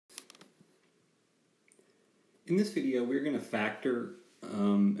In this video, we're going to factor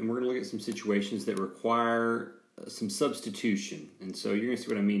and we're going to look at some situations that require some substitution. And so you're going to see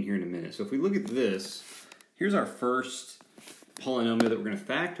what I mean here in a minute. So if we look at this, here's our first polynomial that we're going to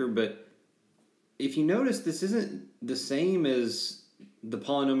factor, but if you notice, this isn't the same as the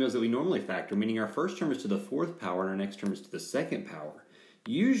polynomials that we normally factor, meaning our first term is to the fourth power and our next term is to the second power.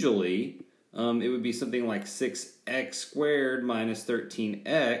 Usually, it would be something like 6x squared minus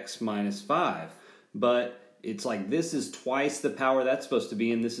 13x minus 5. But it's like this is twice the power that's supposed to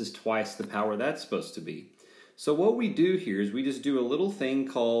be, and this is twice the power that's supposed to be. So what we do here is we just do a little thing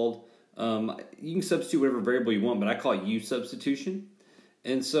called, you can substitute whatever variable you want, but I call it u substitution.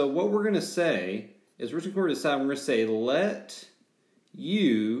 And so what we're going to say is we're going to decide, we're going to say let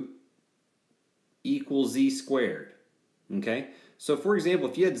u equal z squared. Okay? So for example,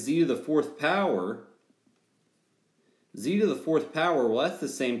 if you had z to the fourth power, well, that's the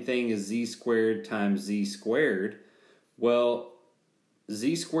same thing as z squared times z squared. Well,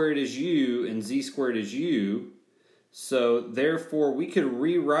 z squared is u and z squared is u. So therefore, we could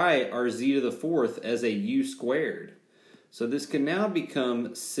rewrite our z to the fourth as a u squared. So this can now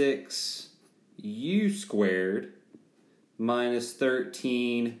become 6u squared minus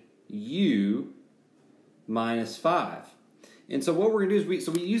 13u minus 5. And so what we're going to do is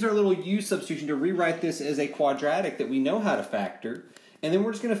we use our little u substitution to rewrite this as a quadratic that we know how to factor. And then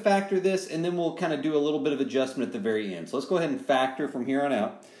we're just going to factor this, and then we'll kind of do a little bit of adjustment at the very end. So let's go ahead and factor from here on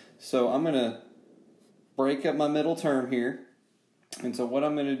out. So I'm going to break up my middle term here. And so what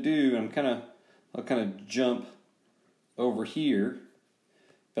I'm going to do, I'll kind of jump over here.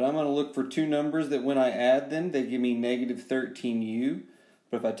 But I'm going to look for two numbers that when I add them, they give me negative 13u.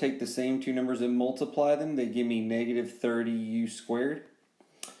 But if I take the same two numbers and multiply them, they give me negative 30u squared.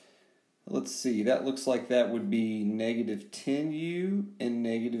 Let's see, that looks like that would be negative 10u and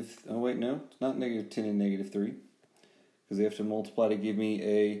negative, oh wait, no, it's not negative 10 and negative 3. Because they have to multiply to give me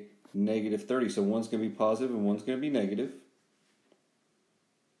a negative 30. So one's going to be positive and one's going to be negative.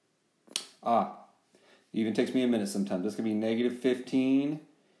 It even takes me a minute sometimes. That's going to be negative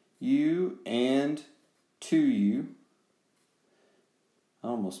 15u and 2u. I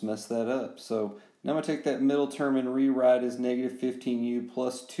almost messed that up. So now I'm going to take that middle term and rewrite as negative 15u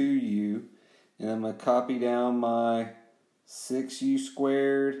plus 2u. And I'm going to copy down my 6u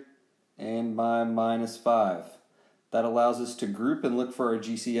squared and my minus 5. That allows us to group and look for our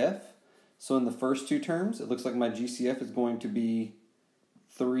GCF. So in the first two terms, it looks like my GCF is going to be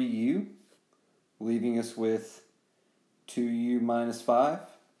 3u, leaving us with 2u minus 5.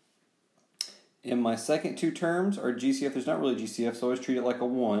 In my second two terms, our GCF, there's not really GCF, so I always treat it like a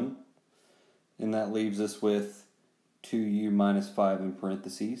 1. And that leaves us with 2u minus 5 in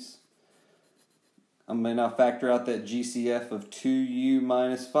parentheses. I'm going to now factor out that GCF of 2u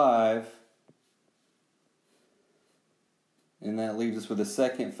minus 5. And that leaves us with a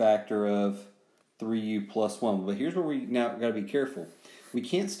second factor of 3u plus 1. But here's where we now got to be careful. We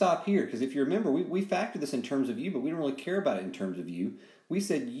can't stop here, because if you remember, we factored this in terms of u, but we don't really care about it in terms of u. We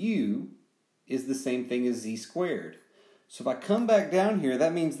said u is the same thing as z squared. So if I come back down here,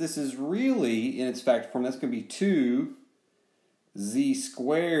 that means this is really, in its factor form, that's going to be 2z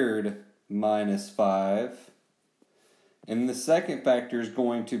squared minus 5. And the second factor is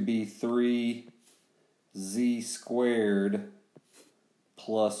going to be 3z squared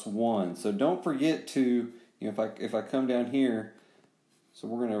plus 1. So don't forget to, if I come down here, so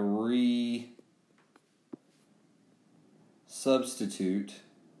we're going to re-substitute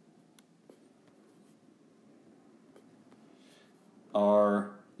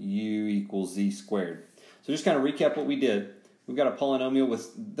our u equals z squared. So just kind of recap what we did. We've got a polynomial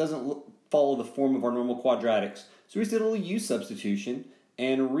with doesn't follow the form of our normal quadratics. So we just did a little u substitution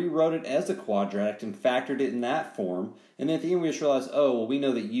and rewrote it as a quadratic and factored it in that form. And then at the end we just realized, oh, well, we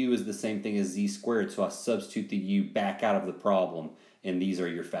know that u is the same thing as z squared, so I substitute the u back out of the problem, and these are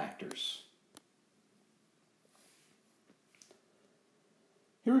your factors.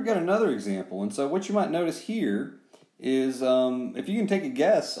 Here we've got another example. And so what you might notice here is, if you can take a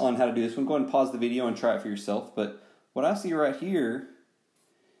guess on how to do this one, go ahead and pause the video and try it for yourself. But what I see right here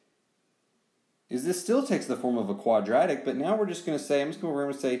is this still takes the form of a quadratic, but now we're just going to say, I'm just going to go over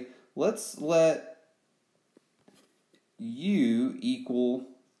and say, let's let u equal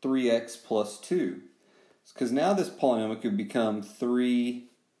 3x plus 2. Because now this polynomial could become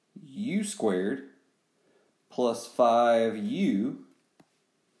 3u squared plus 5u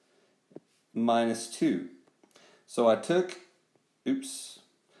minus 2. So I took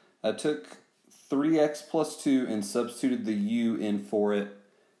 3x plus 2 and substituted the u in for it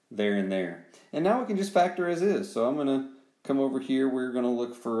there and there. And now we can just factor as is. So I'm going to come over here. We're going to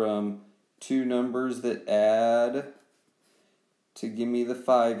look for two numbers that add to give me the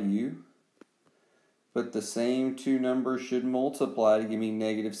 5u, but the same two numbers should multiply to give me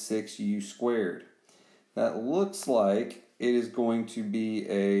negative 6u squared. That looks like it is going to be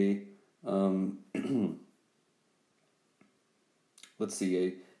a, let's see,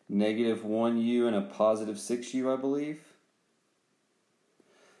 a negative 1u and a positive 6u, I believe.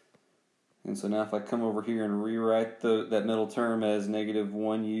 And so now if I come over here and rewrite that middle term as negative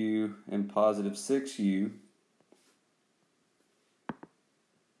 1u and positive 6u,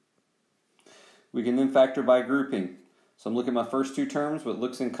 we can then factor by grouping. So I'm looking at my first two terms. What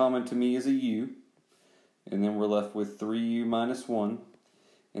looks in common to me is a u. And then we're left with 3u minus 1.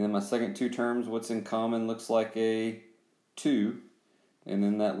 And then my second two terms, what's in common looks like a 2. And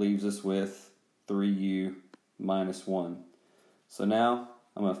then that leaves us with 3u minus 1. So now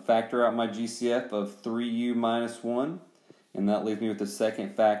I'm going to factor out my GCF of 3u minus 1. And that leaves me with the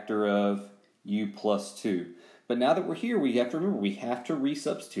second factor of u plus 2. But now that we're here, we have to remember, we have to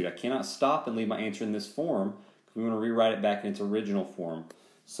resubstitute. I cannot stop and leave my answer in this form, because we want to rewrite it back in its original form.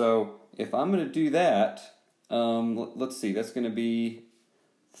 So if I'm going to do that, let's see, that's going to be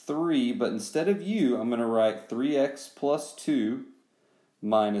 3, but instead of u, I'm going to write 3x plus 2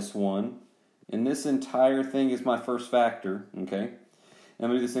 minus 1. And this entire thing is my first factor, okay? And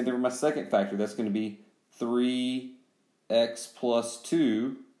I'm going to do the same thing for my second factor. That's going to be 3x plus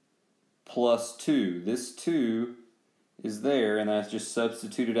 2 plus 2. This 2 is there, and I just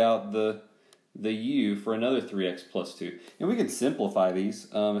substituted out the u for another 3x plus 2. And we can simplify these.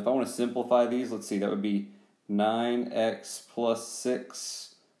 If I want to simplify these, let's see, that would be 9x plus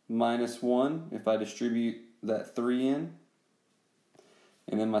 6 minus 1 if I distribute that 3 in.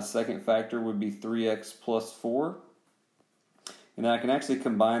 And then my second factor would be 3x plus 4. And then I can actually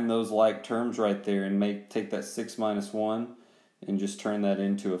combine those like terms right there and take that 6 minus 1 and just turn that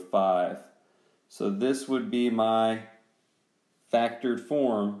into a 5. So this would be my factored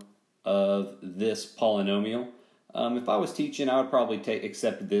form of this polynomial. If I was teaching, I would probably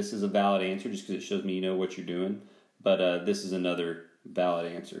accept this as a valid answer just because it shows me you know what you're doing. But this is another valid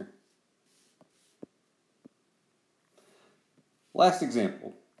answer. Last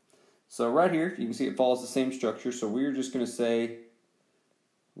example. So right here, you can see it follows the same structure. So we're just going to say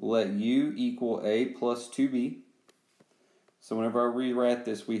let u equal a plus 2b. So whenever I rewrite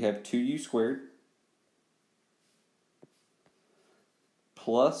this, we have 2u squared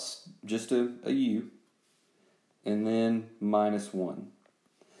plus just a u, and then minus 1.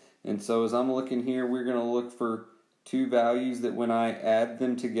 And so as I'm looking here, we're going to look for two values that when I add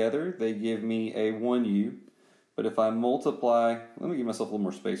them together, they give me a 1u. But if I multiply, let me give myself a little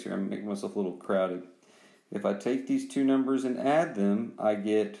more space here. I'm making myself a little crowded. If I take these two numbers and add them, I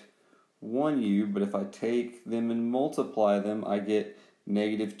get 1u, but if I take them and multiply them, I get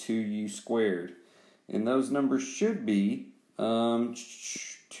negative 2u squared. And those numbers should be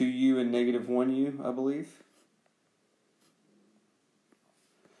 2u and negative 1u, I believe.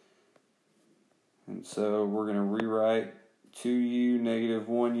 And so we're going to rewrite 2u, negative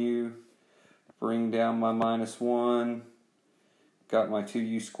 1u, bring down my minus 1, got my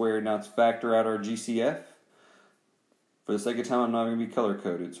 2u squared. Now let's factor out our GCF. For the sake of time, I'm not going to be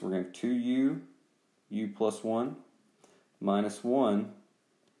color-coded. So we're going to have 2u, u plus 1, minus 1,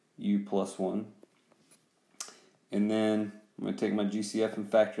 u plus 1. And then I'm going to take my GCF and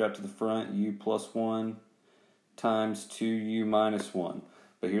factor it out to the front, u plus 1 times 2u minus 1.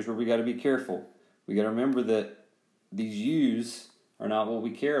 But here's where we got to be careful. We got to remember that these u's are not what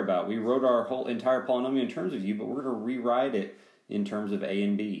we care about. We wrote our whole entire polynomial in terms of u, but we're going to rewrite it in terms of a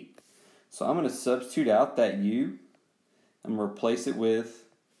and b. So I'm going to substitute out that u. I'm going to replace it with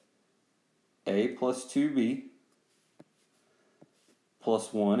a plus 2b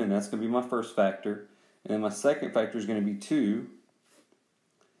plus 1, and that's going to be my first factor. And then my second factor is going to be 2,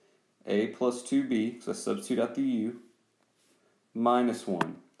 a plus 2b, because I substitute out the u, minus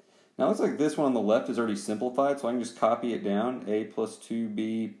 1. Now it looks like this one on the left is already simplified, so I can just copy it down, a plus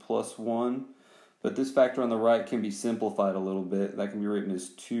 2b plus 1. But this factor on the right can be simplified a little bit. That can be written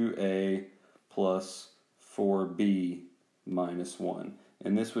as 2a plus 4b minus 1.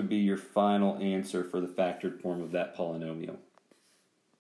 And this would be your final answer for the factored form of that polynomial.